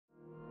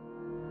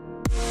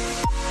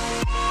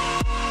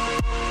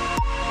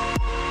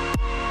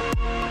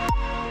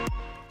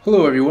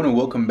Hello everyone and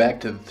welcome back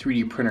to the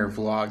 3D printer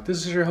vlog.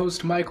 This is your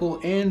host Michael,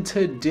 and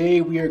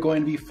today we are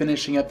going to be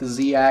finishing up the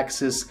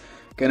Z-axis.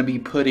 Going to be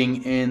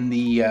putting in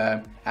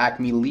the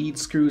Acme lead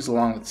screws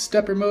along with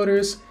stepper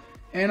motors,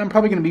 and I'm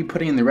probably going to be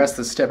putting in the rest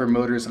of the stepper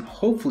motors and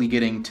hopefully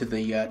getting to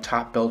the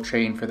top belt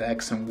chain for the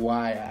X and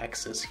Y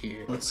axis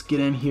here. Let's get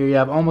in here.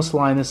 Yeah, I've almost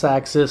aligned this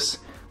axis,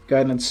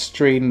 gotten it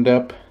straightened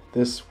up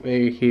this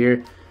way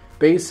here.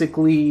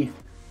 Basically,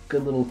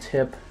 good little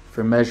tip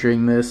for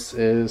measuring this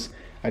is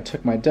I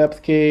took my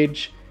depth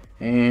gauge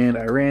and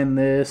I ran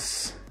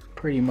this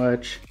pretty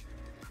much,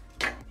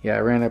 I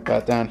ran it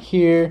about down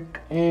here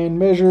and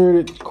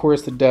measured, of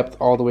course, the depth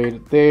all the way to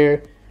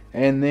there,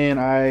 and then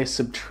I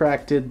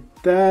subtracted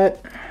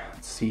that,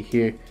 let's see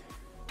here,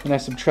 and I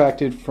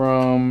subtracted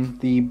from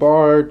the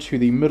bar to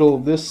the middle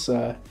of this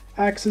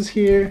axis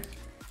here,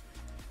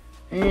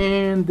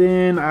 and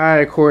then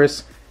I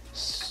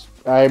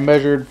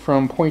measured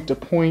from point to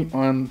point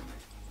on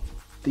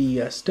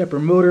the stepper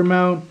motor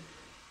mount,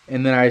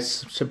 and then I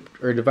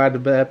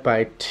divided that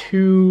by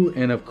 2,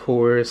 and of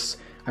course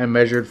I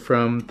measured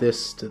from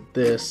this to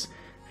this,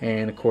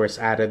 and of course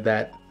added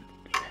that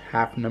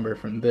half number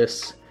from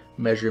this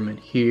measurement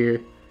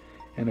here,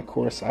 and of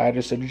course I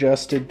just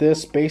adjusted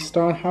this based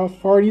on how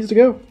far it needs to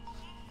go.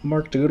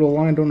 Marked a good old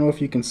line. Don't know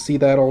if you can see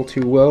that all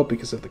too well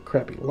because of the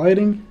crappy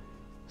lighting.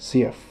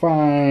 See a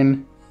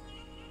fine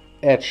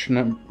etch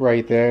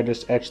right there.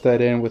 Just etched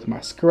that in with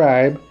my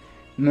scribe,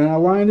 and then I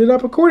lined it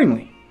up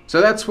accordingly.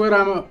 So that's what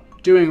I'm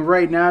doing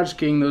right now, just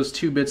getting those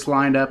 2 bits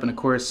lined up, and of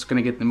course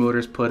gonna get the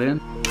motors put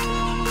in.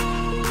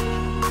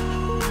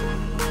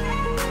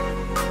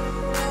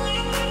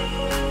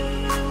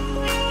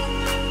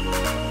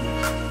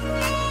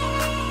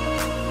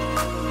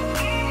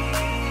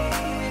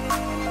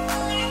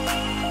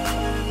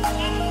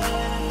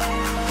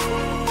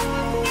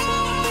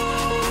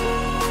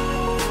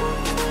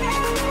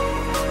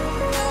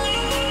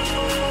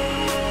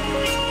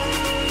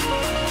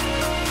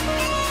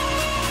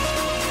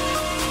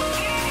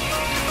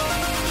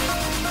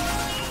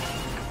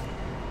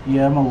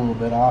 Yeah, I'm a little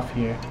bit off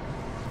here.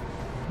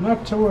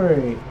 Not to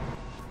worry.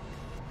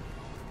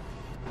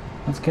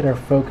 Let's get our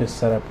focus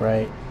set up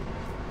right.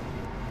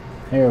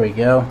 There we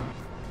go.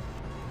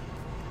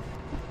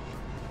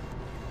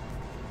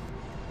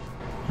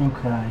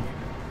 Okay.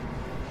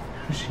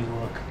 How does she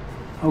look?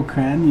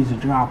 Okay, I need to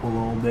drop a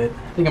little bit.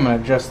 I think I'm going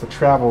to adjust the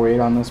travel rate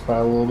on this by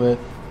a little bit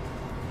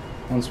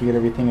once we get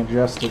everything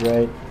adjusted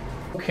right.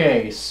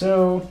 Okay,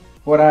 so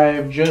what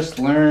I've just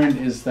learned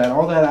is that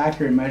all that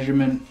accurate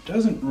measurement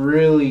isn't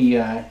really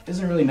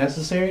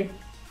necessary,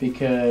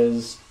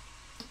 because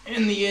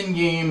in the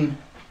in-game,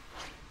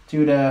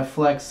 due to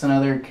flex and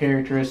other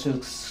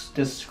characteristics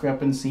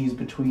discrepancies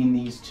between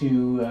these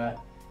 2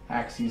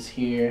 axes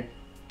here,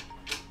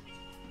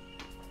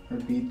 or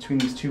between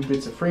these 2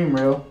 bits of frame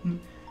rail,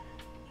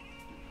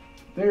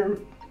 there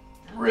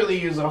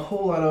really is a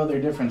whole lot of other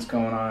difference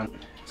going on.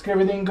 Let's get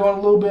everything going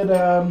a little bit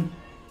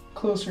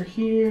closer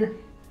here,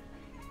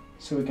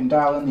 so we can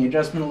dial in the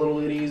adjustment a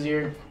little bit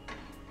easier.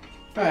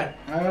 But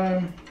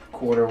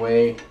quarter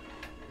way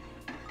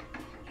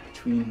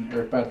between,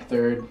 or about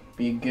 1/3,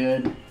 be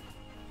good.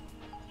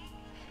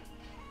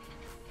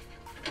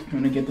 I'm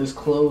gonna get this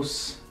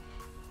close.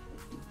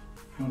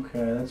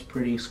 Okay, that's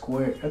pretty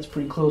square. That's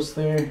pretty close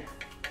there.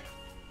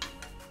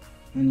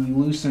 Then you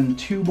loosen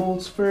 2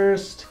 bolts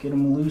first. Get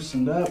them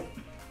loosened up.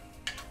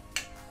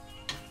 Get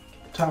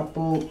the top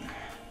bolt,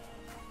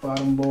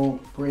 bottom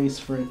bolt, brace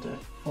for it to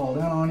fall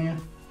down on you.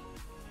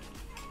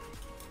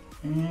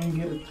 And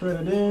get it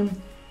threaded in.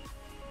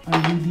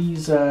 Undo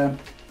these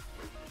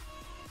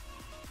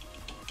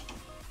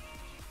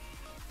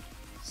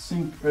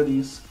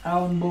these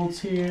Allen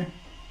bolts here.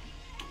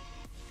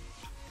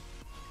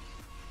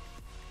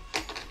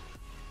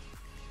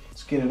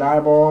 Let's get it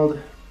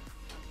eyeballed.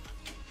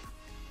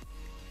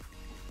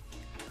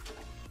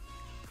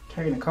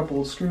 Tighten a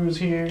couple of screws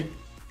here.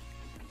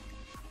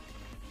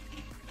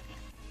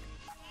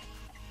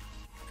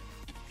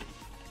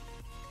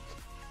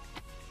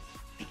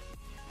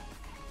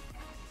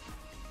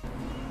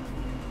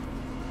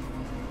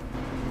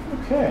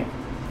 Okay,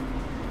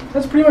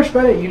 that's pretty much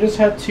about it. You just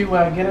have to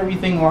get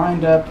everything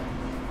lined up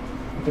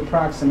with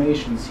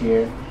approximations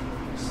here.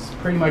 This is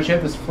pretty much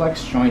it. This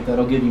flex joint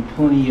that'll give you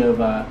plenty of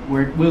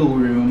wiggle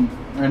room,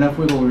 or enough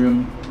wiggle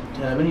room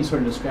to have any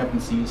sort of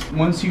discrepancies.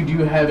 Once you do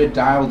have it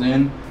dialed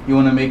in, you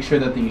want to make sure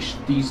that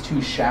these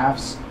 2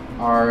 shafts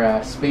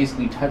are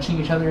basically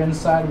touching each other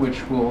inside,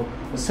 which will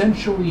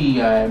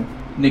essentially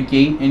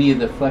negate any of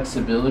the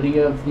flexibility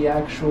of the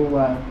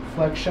actual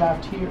flex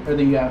shaft here, or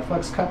the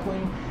flex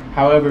coupling.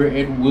 However,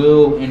 it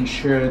will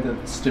ensure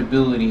that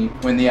stability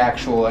when the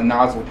actual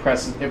nozzle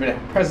presses, if it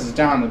presses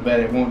down the bed,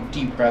 it won't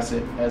depress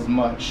it as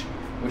much,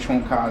 which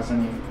won't cause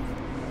any,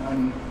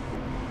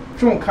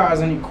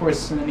 of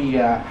course, any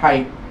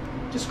height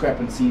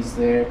discrepancies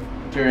there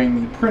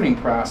during the printing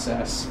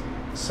process.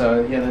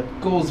 So yeah, the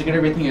goal is to get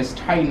everything as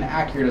tight and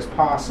accurate as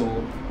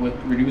possible with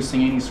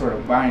reducing any sort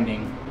of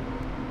binding,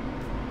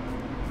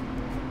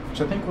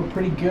 which I think we're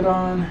pretty good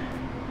on.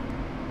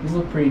 These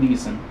look pretty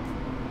decent.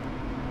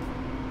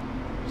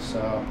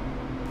 So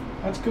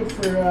that's good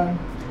for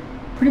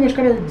pretty much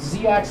got our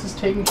Z-axis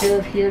taken care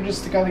of here.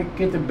 Just to gotta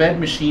get the bed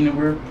machine, and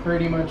we're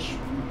pretty much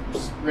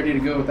ready to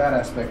go with that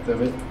aspect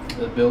of it,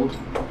 the build.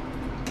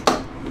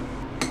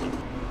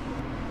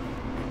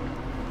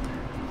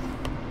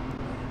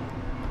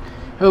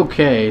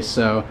 Okay,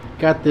 so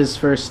got this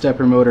first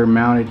stepper motor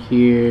mounted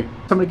here. So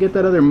I'm gonna get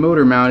that other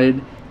motor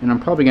mounted, and I'm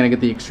probably gonna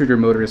get the extruder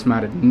motors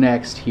mounted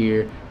next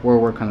here, or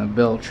work on the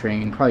belt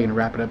train. Probably gonna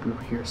wrap it up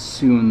over here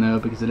soon though,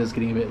 because it is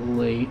getting a bit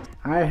late.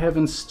 I have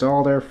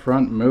installed our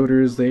front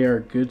motors. They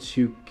are good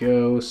to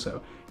go.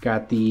 So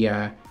got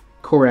the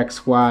Core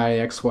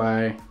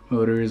XY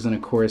motors, and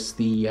of course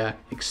the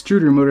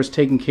extruder motors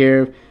taken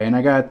care of. And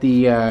I got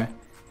the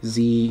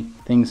Z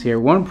things here.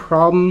 One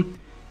problem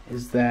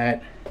is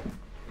that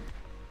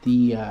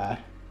the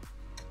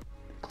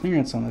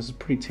clearance on this is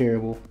pretty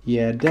terrible.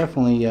 Yeah,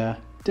 definitely a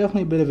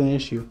bit of an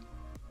issue.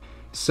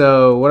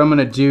 So what I'm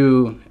gonna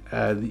do,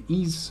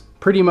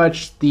 pretty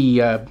much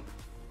the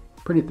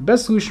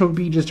best solution would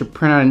be just to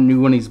print out a new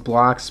one of these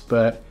blocks,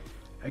 but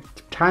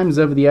time's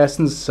of the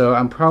essence, so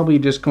I'm probably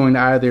just going to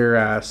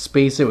either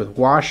space it with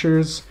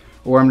washers,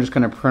 or I'm just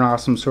gonna print off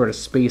some sort of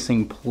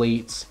spacing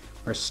plates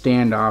or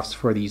standoffs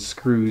for these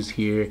screws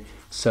here,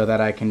 so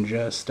that I can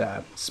just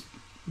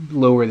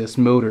lower this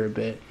motor a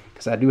bit,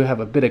 because I do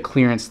have a bit of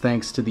clearance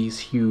thanks to these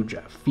huge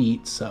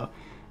feet. So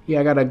yeah,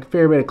 I got a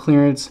fair bit of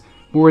clearance,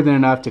 more than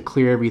enough to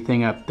clear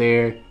everything up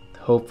there.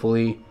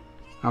 Hopefully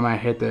I might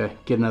have to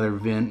get another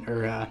vent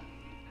or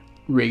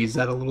raise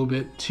that a little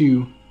bit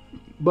too,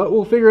 but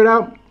we'll figure it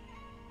out.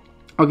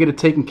 I'll get it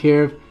taken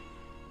care of.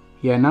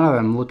 Yeah, now that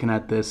I'm looking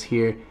at this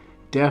here,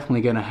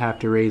 definitely gonna have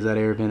to raise that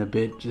air vent a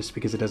bit, just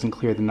because it doesn't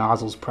clear the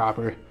nozzles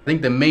proper. I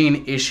think the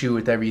main issue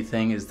with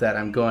everything is that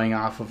I'm going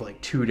off of like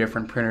 2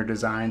 different printer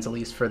designs, at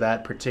least for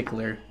that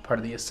particular part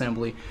of the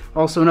assembly.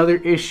 Also, another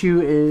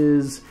issue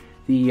is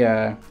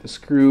the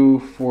screw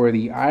for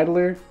the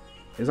idler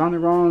is on the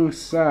wrong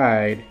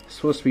side. It's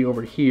supposed to be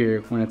over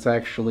here when it's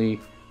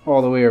actually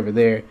all the way over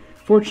there.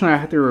 Fortunately, I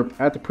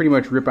have to pretty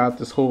much rip out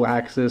this whole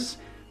axis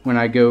when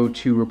I go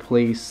to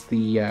replace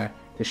the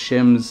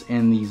shims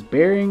and these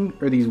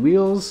these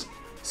wheels.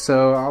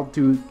 So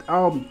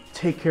I'll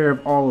take care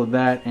of all of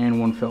that in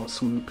one fell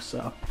swoop.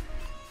 So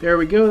there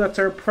we go, that's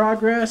our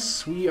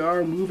progress. We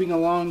are moving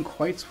along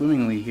quite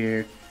swimmingly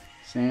here,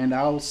 and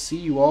I'll see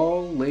you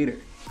all later.